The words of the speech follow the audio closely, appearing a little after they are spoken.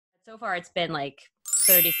So far, it's been like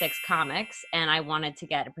 36 comics, and I wanted to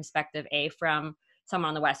get a perspective, from someone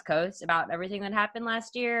on the West Coast about everything that happened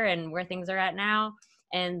last year and where things are at now,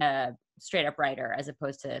 and a straight up writer as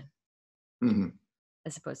opposed to Mm-hmm.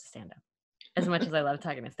 stand up. As much as I love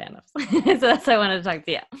talking to stand ups. So that's why I wanted to talk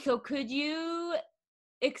to you. So could you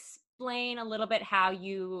explain a little bit how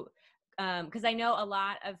you, because I know a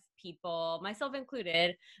lot of people, myself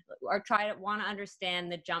included, want to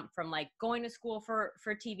understand the jump from like going to school for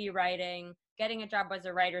TV writing, getting a job as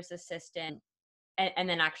a writer's assistant, and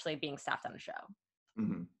then actually being staffed on a show.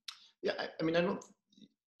 Mm-hmm. Yeah, I mean,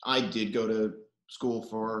 I did go to school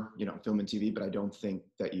for, film and TV, but I don't think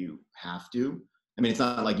that you have to. I mean, it's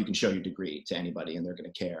not like you can show your degree to anybody and they're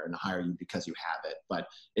going to care and hire you because you have it, but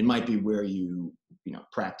it might be where you,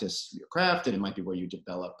 practice your craft, and it might be where you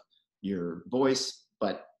develop your voice,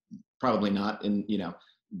 but probably not in,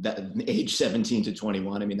 that age 17 to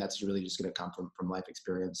 21. I mean, that's really just going to come from life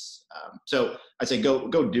experience. So I'd say go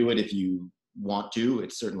do it if you want to.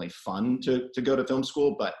 It's certainly fun to go to film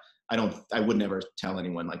school, but I would never tell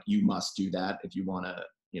anyone like you must do that if you want to,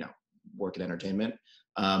 work in entertainment.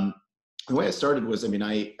 The way I started was,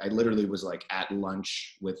 I literally was like at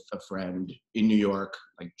lunch with a friend in New York,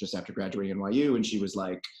 like just after graduating NYU. And she was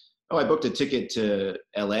like, "Oh, I booked a ticket to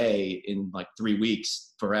LA in like 3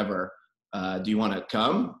 weeks forever. Do you want to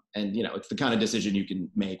come?" And, it's the kind of decision you can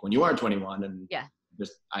make when you are 21. And yeah,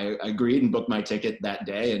 I agreed and booked my ticket that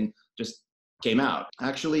day and just came out.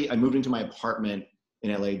 Actually, I moved into my apartment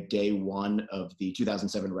in LA day one of the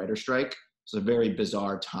 2007 writer strike. It's a very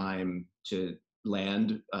bizarre time to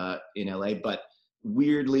land in LA, but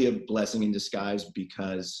weirdly a blessing in disguise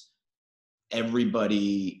because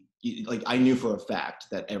everybody, like I knew for a fact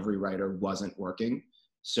that every writer wasn't working.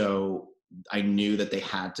 So I knew that they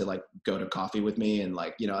had to like go to coffee with me. And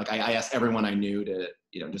like, I asked everyone I knew to,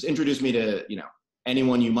 just introduce me to,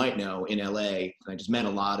 anyone you might know in LA. And I just met a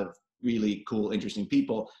lot of really cool, interesting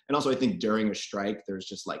people. And also I think during a strike, there's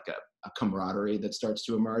just like a camaraderie that starts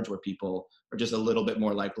to emerge where people are just a little bit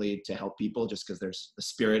more likely to help people just because the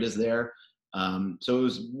spirit is there. So it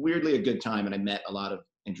was weirdly a good time. And I met a lot of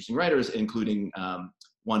interesting writers, including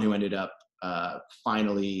one who ended up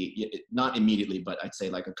finally, not immediately, but I'd say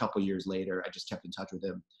like a couple years later, I just kept in touch with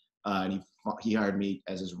him. And he hired me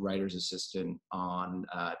as his writer's assistant on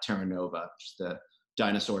Terra Nova, which is the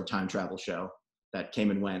dinosaur time travel show that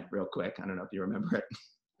came and went real quick. I don't know if you remember it.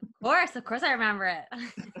 Of course I remember it.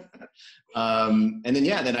 And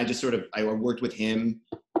then I just I worked with him,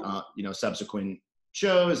 subsequent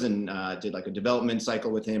shows and did like a development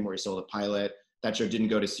cycle with him where he sold a pilot. That show didn't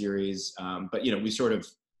go to series, but we sort of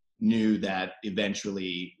knew that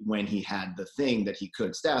eventually when he had the thing that he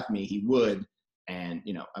could staff me, he would. And,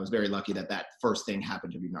 I was very lucky that first thing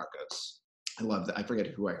happened to be Narcos. I love that. I forget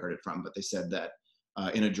who I heard it from, but they said that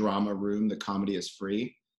in a drama room, the comedy is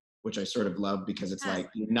free, which I sort of love because it's like,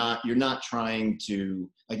 you're not trying to,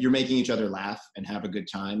 like, you're making each other laugh and have a good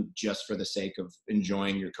time just for the sake of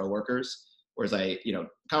enjoying your coworkers. Whereas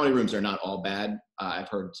comedy rooms are not all bad. I've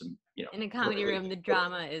heard some, in a comedy room, the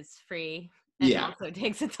drama is free and also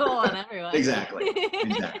takes a toll on everyone. Exactly.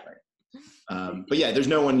 But yeah, there's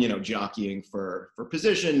no one, jockeying for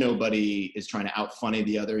position. Nobody is trying to out funny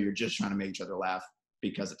the other. You're just trying to make each other laugh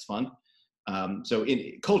because it's fun. So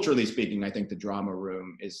culturally speaking, I think the drama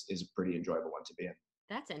room is a pretty enjoyable one to be in.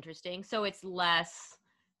 That's interesting. So it's less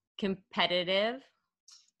competitive.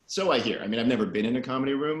 So I hear. I've never been in a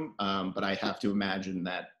comedy room, but I have to imagine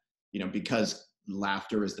that, because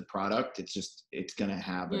laughter is the product, it's going to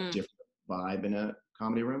have a different vibe in a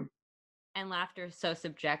comedy room. And laughter is so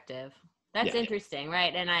subjective. That's interesting,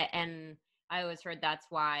 right? And I always heard that's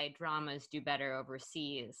why dramas do better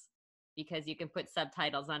overseas, because you can put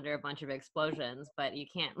subtitles under a bunch of explosions, but you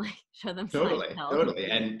can't like show them. Totally.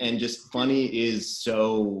 And just funny is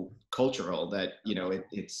so cultural that,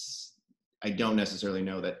 it's, I don't necessarily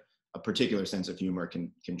know that a particular sense of humor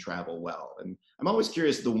can travel well. And I'm always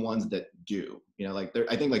curious the ones that do,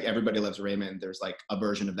 I think like Everybody Loves Raymond, there's like a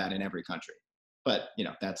version of that in every country, but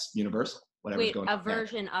that's universal. Wait, a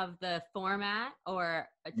version of the format or?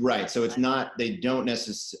 Right. So it's not, they don't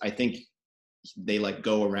necessarily, I think they like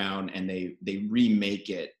go around and they remake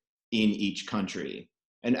it in each country.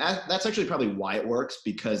 And that's actually probably why it works,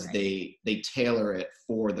 because they tailor it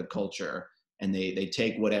for the culture and they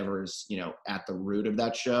take whatever's, at the root of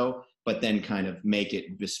that show, but then kind of make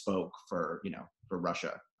it bespoke for, for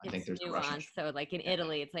Russia. I think there's nuance. So like in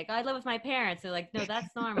Italy, it's like, I live with my parents. They're like, no, that's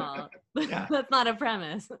normal. That's not a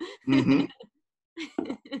premise. Mm-hmm.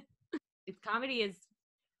 Comedy is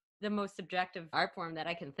the most subjective art form that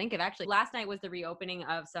I can think of. Actually, last night was the reopening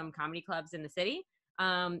of some comedy clubs in the city.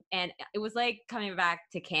 And it was like coming back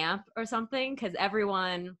to camp or something, because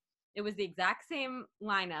it was the exact same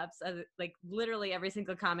lineups of, like, literally every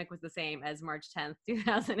single comic was the same as March 10th,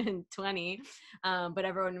 2020. But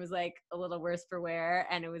everyone was like a little worse for wear.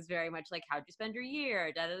 And it was very much like, how'd you spend your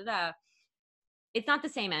year? Da, da, da. It's not the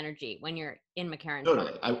same energy when you're in McCarran.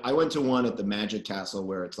 Totally. I went to one at the Magic Castle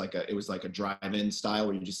where it was like a drive-in style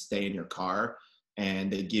where you just stay in your car and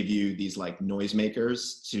they give you these like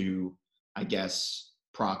noisemakers to, I guess,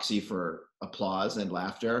 proxy for applause and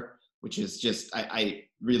laughter, which is just, I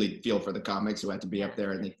really feel for the comics who had to be up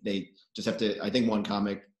there, and they just have to, I think one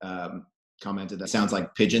comic commented that sounds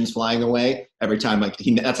like pigeons flying away every time, like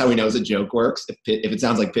that's how he knows a joke works, if it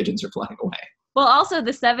sounds like pigeons are flying away. Well, also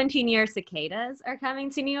the 17-year cicadas are coming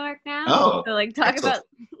to New York now. Oh, so like talk excellent. about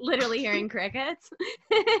literally hearing crickets.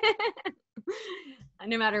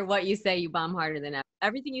 No matter what you say, you bomb harder than ever.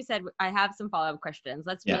 Everything you said, I have some follow-up questions.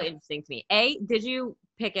 That's really interesting to me. A, did you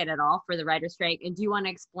pick it at all for the writer's strike? And do you want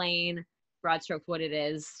to explain, broad strokes, what it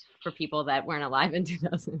is for people that weren't alive in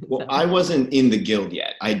 2007? Well, I wasn't in the guild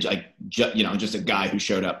yet. Just a guy who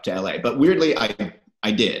showed up to LA. But weirdly,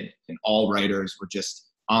 I did. And all writers were just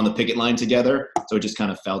on the picket line together. So it just kind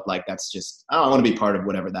of felt like that's just, I want to be part of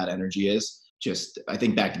whatever that energy is. Just, I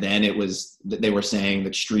think back then they were saying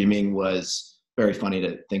that streaming was very funny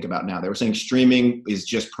to think about now. They were saying streaming is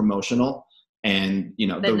just promotional. And, the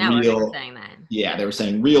real, were saying that. Yeah, they were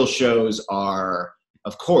saying real shows are,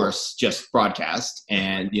 of course, just broadcast,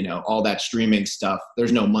 and, all that streaming stuff,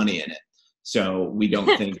 there's no money in it. So we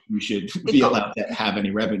don't think we should be allowed to have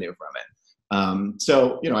any revenue from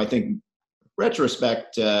it. I think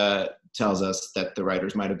retrospect tells us that the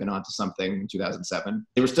writers might have been onto something in 2007.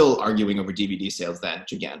 They were still arguing over DVD sales then,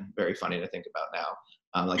 which again, very funny to think about now.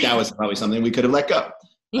 That was probably something we could have let go.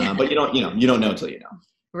 But you don't know until you know.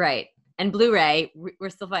 Right. And Blu-ray, we're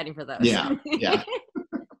still fighting for those. Yeah.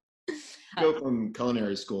 Go from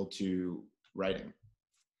culinary school to writing.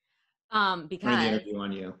 Because the interview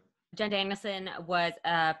on you. Jen Danielson was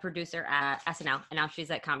a producer at SNL, and now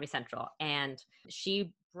she's at Comedy Central. And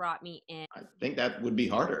she brought me in. I think that would be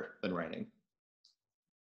harder than writing.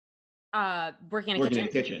 Working in a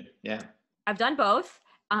kitchen. Yeah. I've done both.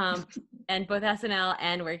 And both SNL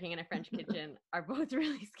and working in a French kitchen are both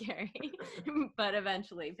really scary, but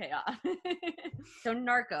eventually pay off. So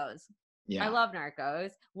Narcos. Yeah. I love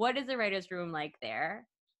Narcos. What is the writer's room like there?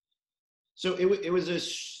 So it was a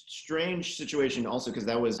strange situation also, because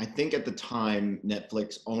that was, I think at the time,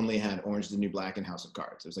 Netflix only had Orange is the New Black and House of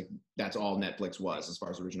Cards. It was like, that's all Netflix was as far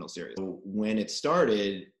as original series. So when it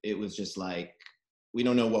started, it was just like, we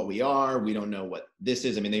don't know what we are. We don't know what this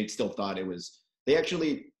is. I mean, they still thought it was, they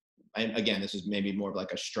actually, and again, this is maybe more of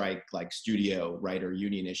like a strike, like studio writer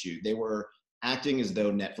union issue. They were acting as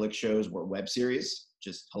though Netflix shows were web series,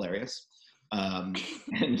 just hilarious. And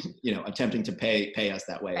attempting to pay us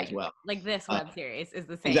that way as well. Like this web series is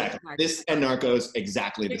the same. Exactly. This and Narcos,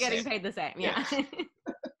 exactly the same. You're getting paid the same, yeah.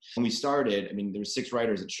 When we started, there were 6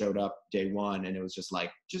 writers that showed up day one, and it was just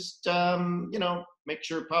like, make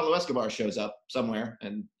sure Pablo Escobar shows up somewhere,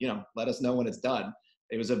 and let us know when it's done.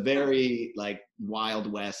 It was a very like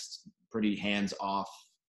Wild West, pretty hands off,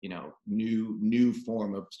 new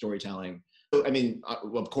form of storytelling. So,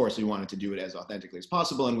 of course, we wanted to do it as authentically as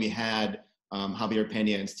possible, and we had Javier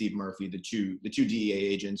Pena and Steve Murphy, the two DEA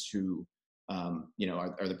agents who, are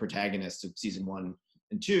the protagonists of season 1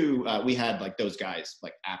 and 2. We had like those guys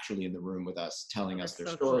like actually in the room with us, telling us their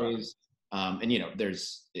stories. Cool.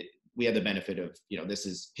 We had the benefit of, this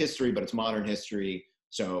is history, but it's modern history.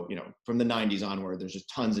 So, from the 90s onward, there's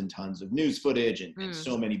just tons and tons of news footage and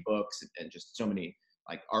so many books and just so many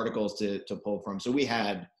like articles to pull from. So we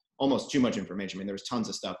had almost too much information. There was tons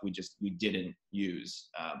of stuff we didn't use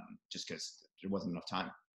just because there wasn't enough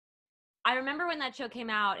time. I remember when that show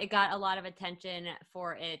came out, it got a lot of attention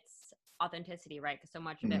for its authenticity, right? Because so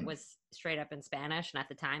much of it was straight up in Spanish. And at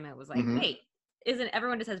the time it was like, wait, isn't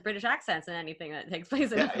everyone just has British accents in anything that takes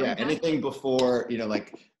place in anything before,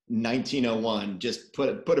 like 1901, just put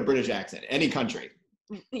a British accent, any country.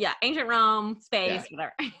 Yeah, ancient Rome, space,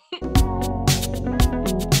 whatever.